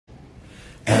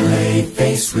LA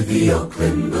face with the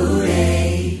Oakland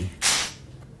booty.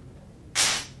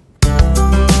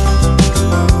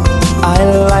 I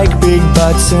like big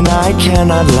butts and I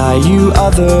cannot lie. You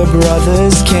other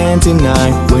brothers can't deny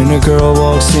when a girl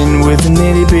walks in with an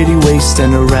itty bitty waist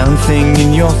and a round thing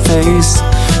in your face.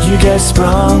 You get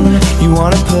sprung, you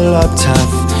wanna pull up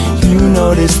tough. You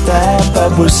notice that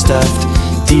butt was stuffed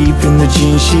deep in the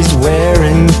jeans she's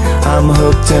wearing. I'm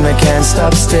hooked and I can't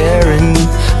stop staring.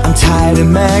 I'm tired of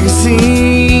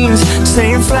magazines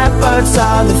saying flat butts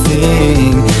are the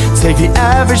thing. Take the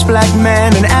average black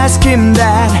man and ask him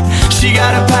that. She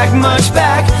gotta pack much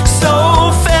back.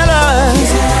 So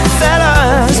fellas,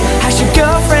 fellas, has your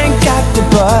girlfriend got the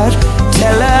butt?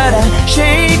 Tell her to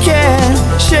shake it,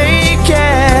 shake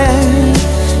it,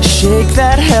 shake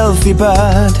that healthy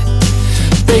butt.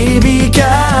 Baby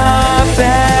got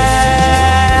back,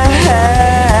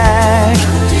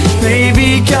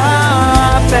 baby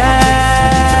got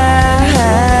back,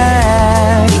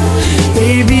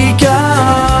 baby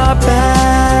got back.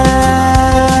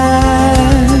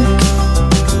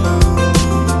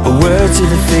 A word to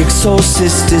the thick soul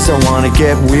sisters, I wanna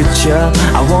get with ya.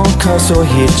 I won't cuss or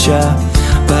hit ya,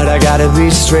 but I gotta be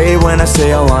straight when I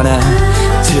say I wanna.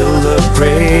 Till the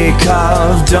break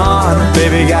of dawn,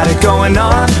 baby got it going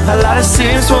on. A lot of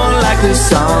simps won't like this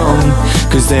song,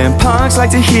 cause them punks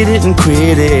like to hit it and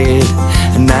quit it,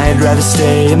 and I'd rather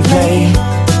stay and play.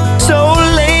 So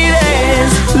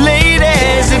ladies,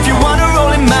 ladies, if you wanna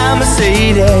roll in my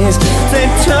Mercedes, then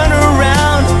turn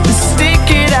around and stick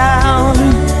it out.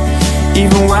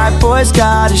 Even white boys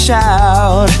gotta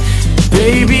shout,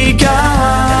 baby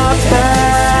got